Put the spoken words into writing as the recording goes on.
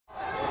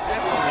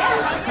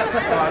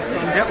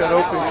Yep. That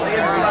open.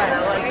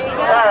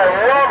 I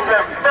love the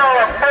smell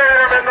of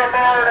freedom in the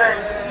morning.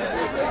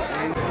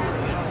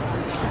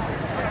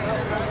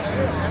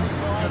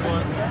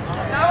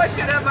 Now I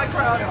should have my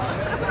crown on.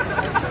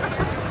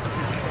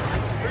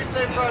 Free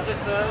State Project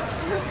says.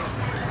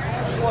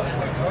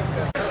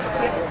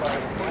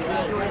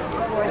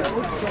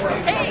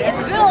 Hey,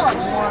 it's Bill!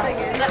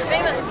 That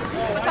famous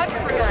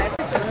photographer guy.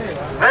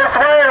 This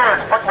way,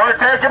 we're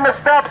taking the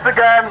steps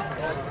again.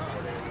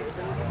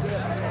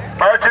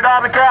 Marching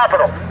on the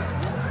Capitol.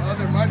 Oh,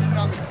 they're marching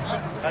on the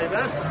Capitol. How you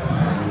been?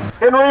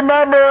 In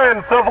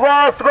remembrance of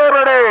lost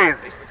liberties,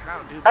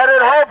 and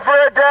in hope for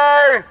a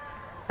day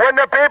when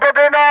the people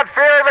do not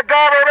fear the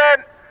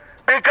government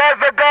because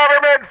the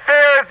government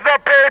fears the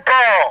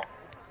people.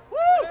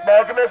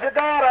 Smoke them if you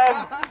got them.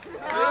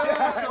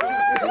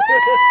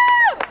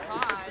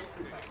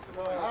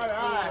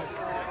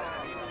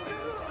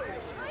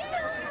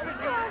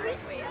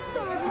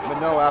 But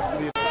no, after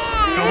the...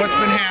 So what's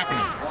been happening?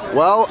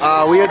 Well,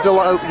 we had to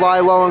lie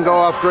low and go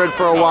off grid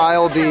for a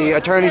while. The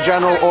Attorney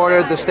General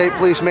ordered the State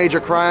Police Major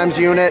Crimes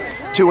Unit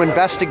to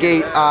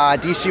investigate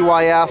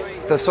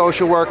DCYF, the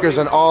social workers,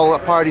 and all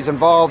parties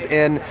involved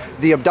in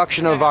the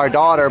abduction of our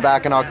daughter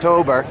back in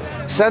October.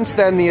 Since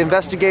then, the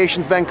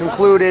investigation's been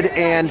concluded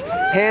and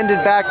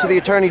handed back to the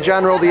Attorney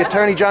General. The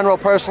Attorney General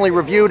personally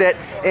reviewed it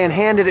and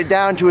handed it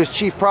down to his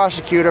chief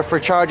prosecutor for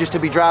charges to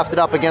be drafted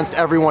up against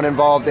everyone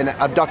involved in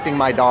abducting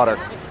my daughter.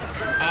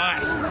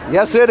 Awesome.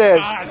 Yes, it is.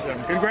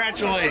 Awesome.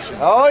 Congratulations.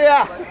 Oh,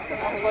 yeah.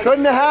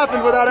 Couldn't have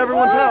happened without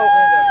everyone's help.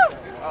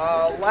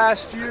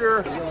 Last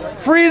year,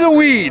 free the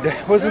weed.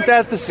 Wasn't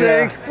that the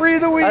saying? Yeah. Free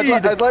the weed.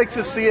 I'd like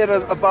to see it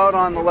about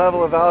on the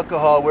level of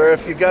alcohol, where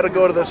if you got to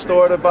go to the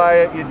store to buy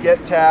it, you'd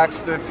get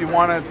taxed. If you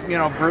want to,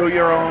 brew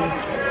your own,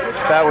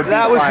 that would be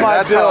fine. Was my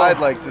That's bill. how I'd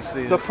like to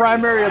see it. The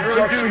primary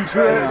objection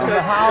to it in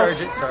the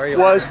House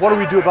was, what do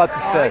we do about the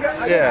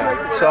feds?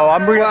 Yeah. So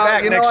I'm bringing it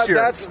back you know next what? year.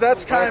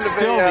 That's kind of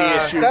still the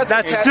issue.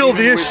 That's still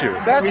the issue.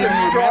 That's a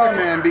straw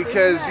man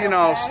because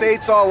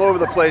states all over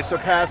the place are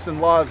passing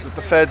laws that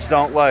the feds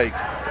don't like.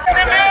 In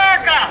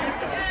America,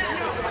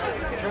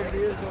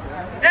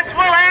 this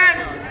will end.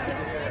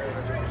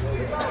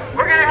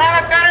 We're going to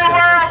have a better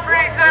world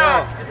pretty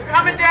soon. It's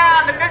coming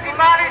down. The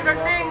busybodies are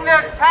seeing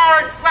the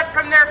power slip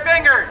from their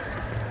fingers.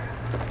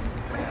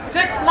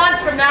 6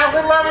 months from now, a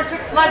little over 6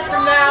 months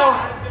from now,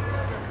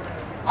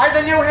 are the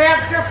New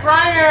Hampshire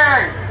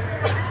primaries.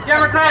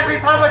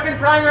 Democrat-Republican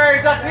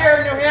primaries up here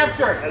in New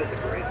Hampshire.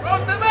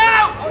 Vote them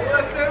out!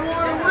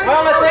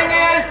 Well, the thing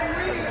is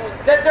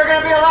that there are going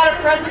to be a lot of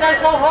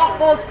presidential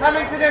hopefuls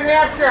coming to New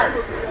Hampshire.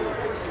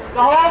 The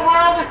whole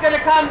world is going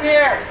to come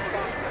here.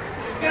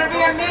 There's going to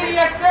be a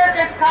media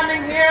circus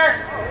coming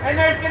here, and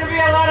there's going to be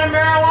a lot of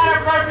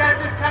marijuana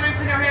protesters coming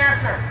to New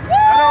Hampshire.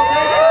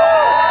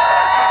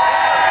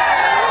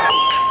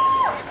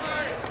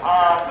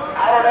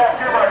 I don't have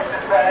too much to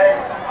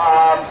say.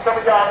 Some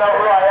of y'all know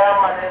who I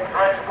am. My name's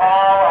Rich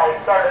Paul. I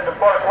started the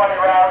 420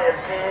 rally in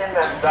Keene,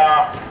 and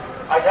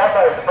I guess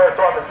I was the first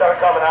one to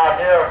start coming out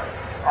here.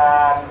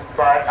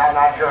 But I'm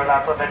not sure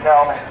that's what they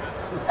tell me.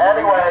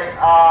 Anyway,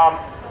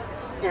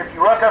 if you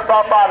look us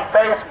up on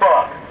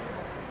Facebook,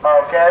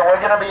 okay,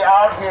 we're going to be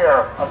out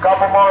here a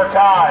couple more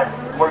times.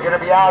 We're going to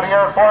be out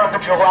here 4th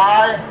of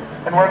July,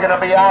 and we're going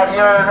to be out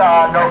here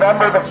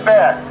November the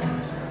 5th.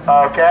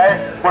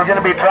 Okay? We're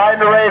going to be trying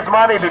to raise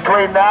money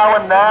between now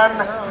and then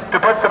to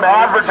put some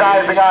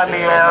advertising on the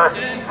air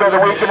so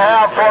that we can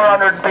have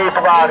 400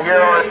 people out here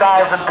or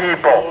 1,000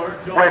 people,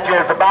 which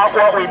is about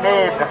what we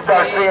need to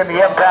start seeing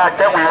the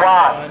impact that we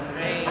want.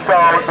 So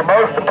the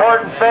most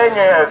important thing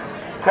is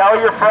tell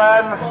your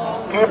friends,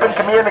 keep in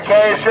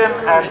communication,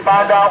 and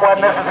find out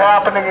when this is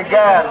happening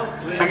again,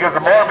 because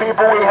the more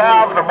people we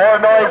have, the more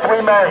noise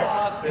we make.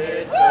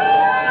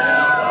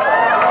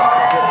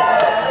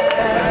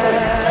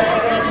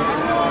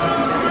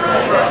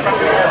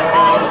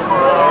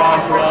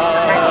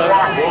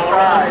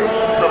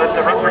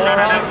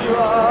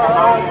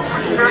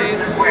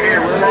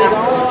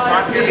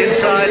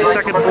 Inside the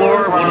second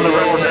floor, one of the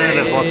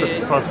representatives wants to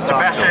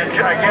talk to him.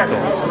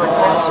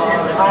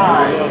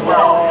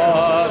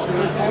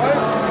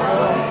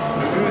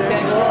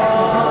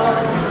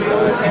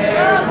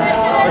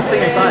 Let's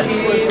sing inside.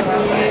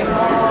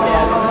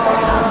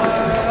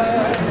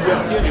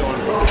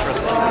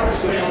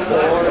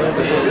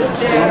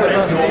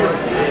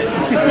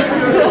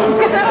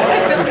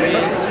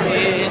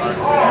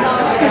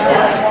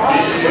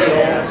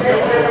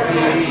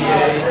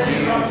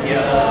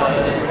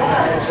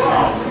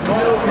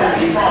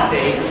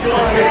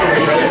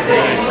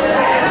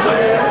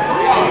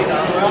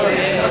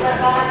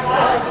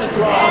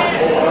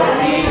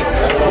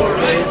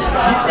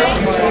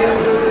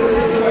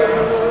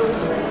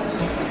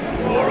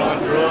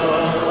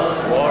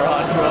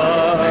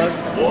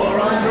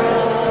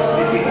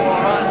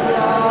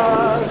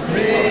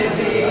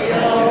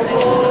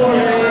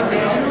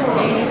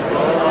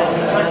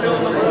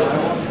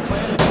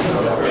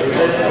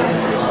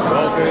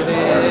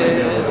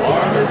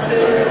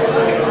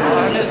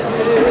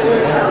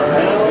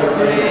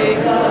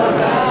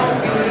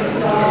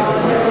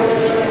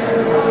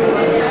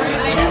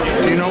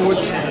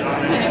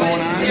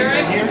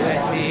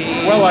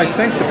 I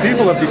think the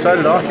people have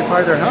decided to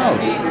occupy their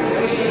house.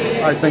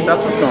 I think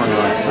that's what's going on. All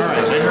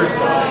right, I heard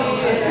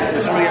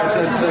somebody else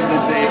said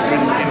that they've been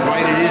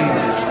invited in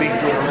to speak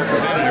to a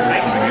representative or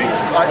something.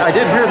 I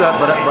did hear that,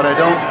 but I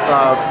don't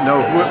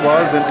know who it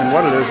was and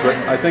what it is. But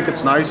I think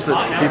it's nice that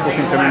people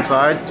can come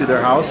inside to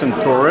their house and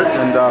tour it,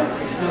 and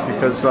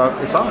because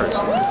it's ours.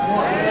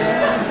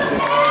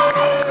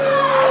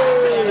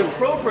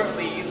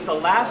 Appropriately, the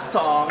last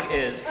song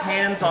is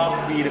Hands Off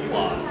Vita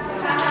Claus.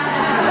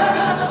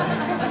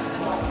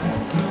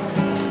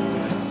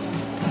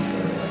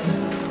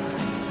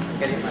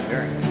 Getting my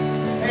bearings.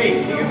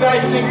 Hey, do you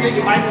guys think that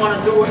you might want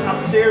to do it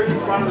upstairs in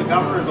front of the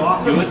governor's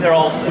office? Do it there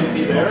also. Is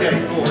he there? Okay,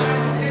 cool.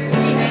 Is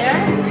he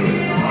there?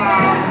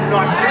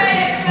 Not sure.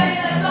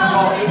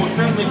 Well, it will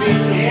certainly be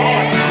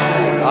symbolic.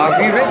 I'll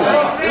be ready.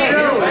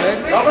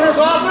 Governor's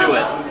office? Do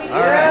it. All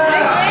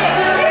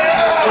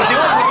right. We'll do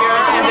it here,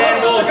 and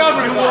then we'll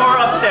do more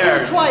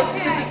upstairs. Twice,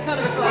 because it's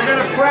kind of a We're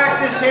going to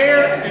practice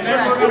here, and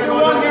then we're going to do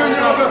one here, and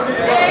then we'll go see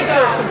the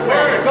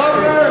governor. The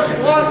governor is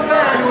one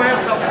man who has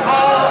the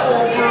power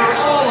over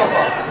all of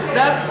us. Is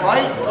that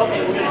right?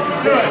 Okay,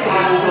 Good.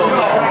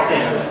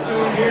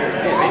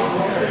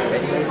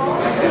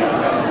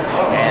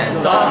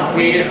 Hands off,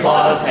 Vita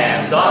Claus,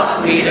 hands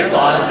off, Vita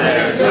Claus,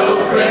 there's no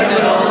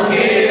criminal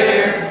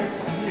here.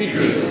 He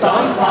grew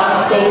some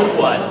pot, so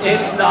what?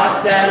 It's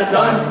not as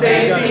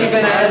unsafe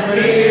even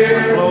as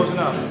here.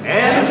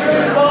 And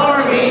true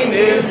farming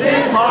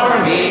isn't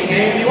harming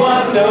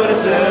anyone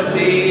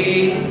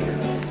noticeably.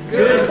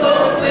 Good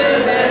folks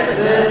live and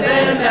live,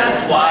 and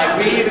that's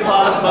why Vita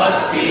Claus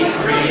must be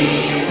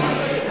free.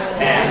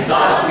 Hands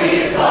off,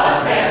 Vita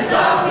Claus, hands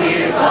off,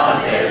 Vita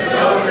Claus, there's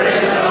no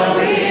criminal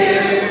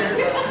here.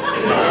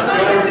 It's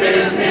your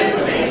business,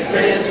 St.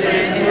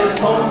 Prison, his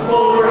home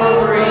for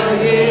over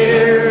a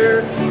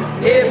year.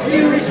 If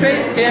you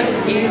restrict him,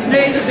 he's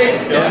made the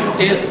victim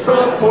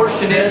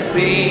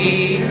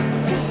disproportionately.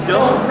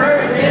 Don't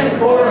hurt him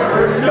or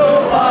hurt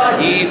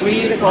nobody,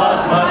 Vita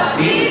Claus must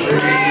be free.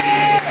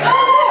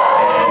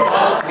 Hands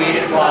off,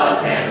 Vita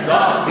Claus, hands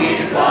off,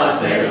 Vita Claus,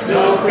 there's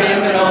no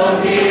criminal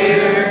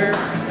here.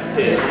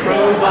 This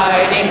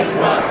providing's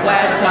brought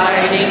glad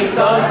tidings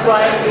of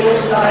bright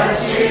yuletide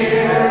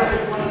cheer.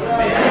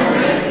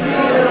 Parents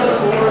feel the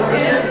poor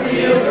and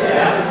feel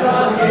that's a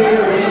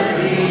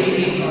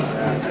guarantee.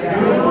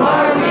 Who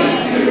are we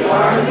to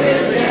arm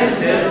with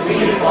chances?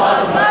 Vita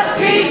Claus must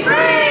be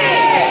free!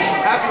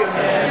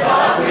 Hands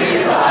off,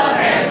 Vita Claus,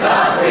 hands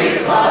off,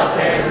 Vita Claus,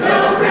 there's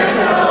no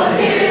criminal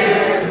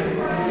here.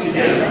 He's the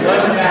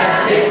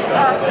magic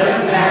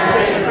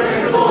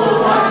principles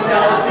once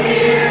held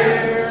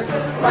dear.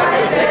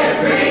 Rights and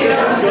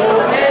freedom, go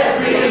ahead,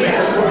 read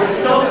and words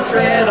don't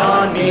tread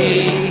on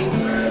me.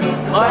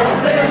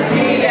 Life,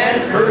 liberty,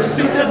 and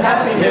pursuit of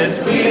happiness,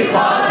 Vita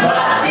Claus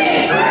must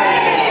be free!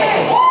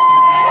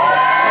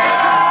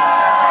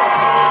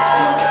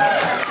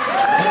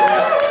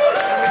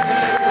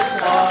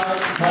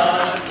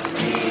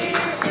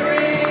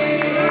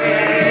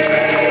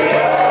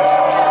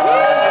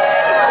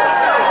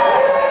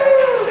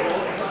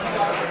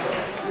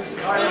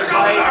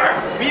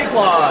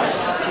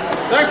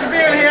 Thanks for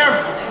being here.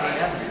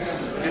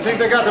 You think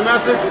they got the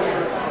message?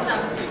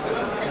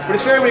 What do you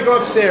say we go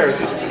upstairs?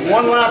 Just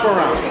one lap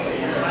around.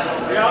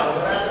 Yeah.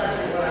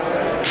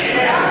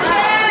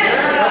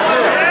 Let's do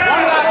it.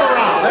 One lap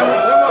around. Then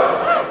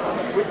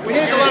we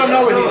need to let them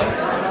know we're here.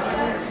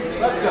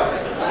 Let's go.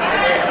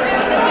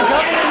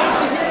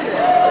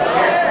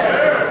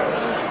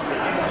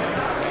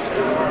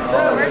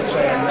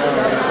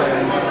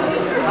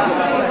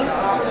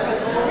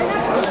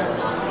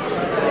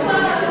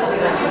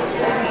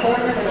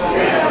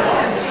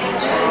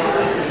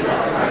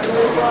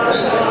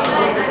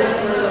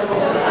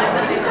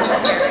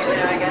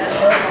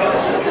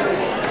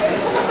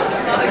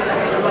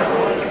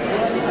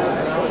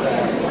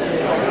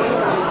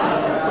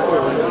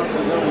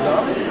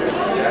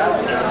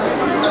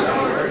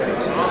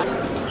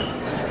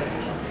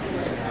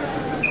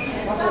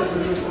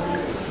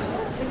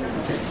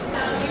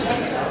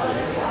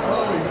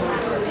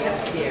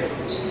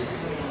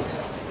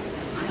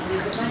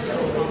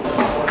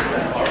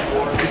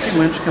 Did you see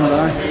Lynch come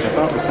by? I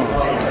thought we saw him.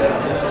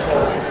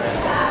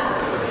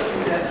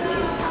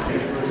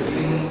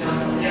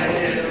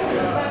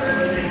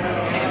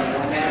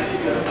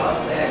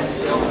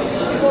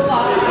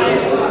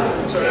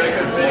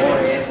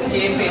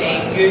 If it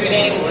ain't good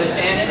English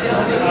and it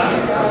don't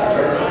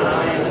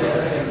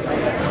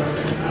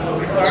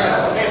we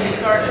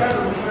start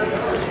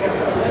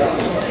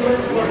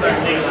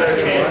seeing their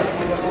chance.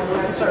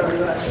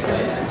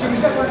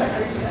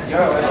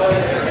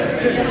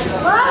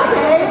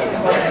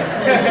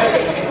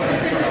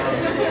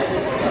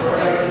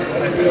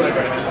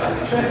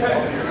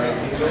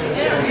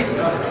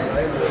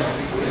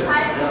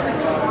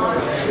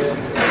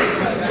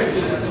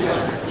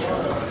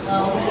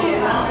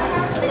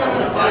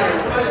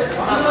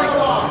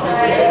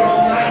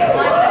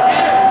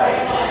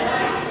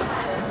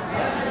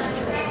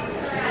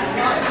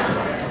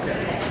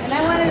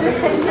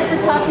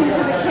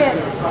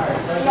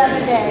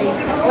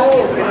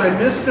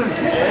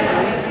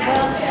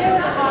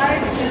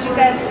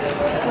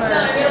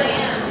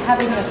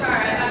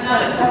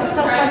 That was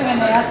so funny when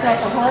they asked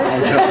about the horse.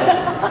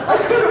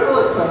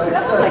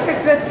 That was like a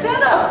good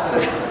setup.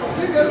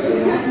 You gotta be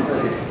kidding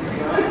me.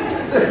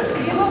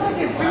 You look like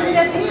you're bringing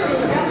that here.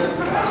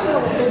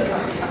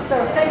 So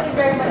thank you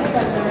very much,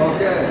 Senator.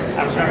 Okay.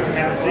 I was going to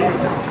see you.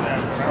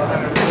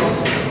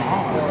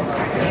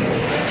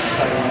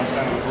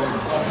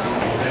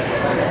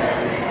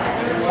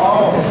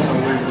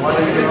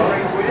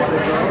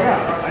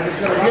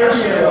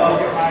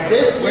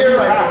 This year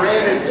I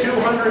granted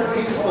 200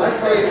 peaceful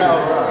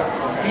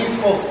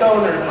peaceful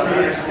stoners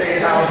to your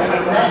state house, and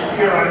then next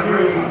year I'm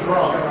bringing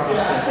drunks.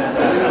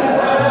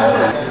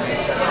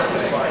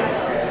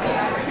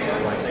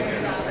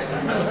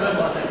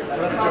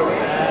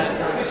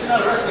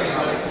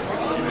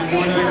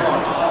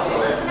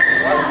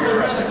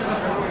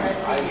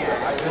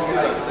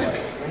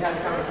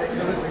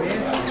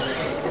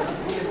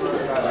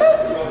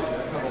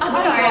 I'm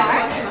sorry,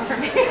 I came up for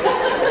me.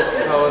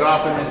 No, it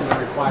often isn't a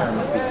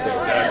requirement these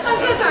days. I'm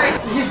so sorry.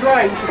 He's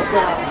right.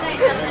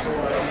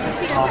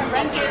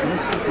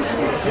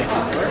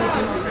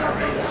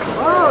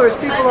 Oh, there's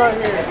people out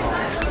here.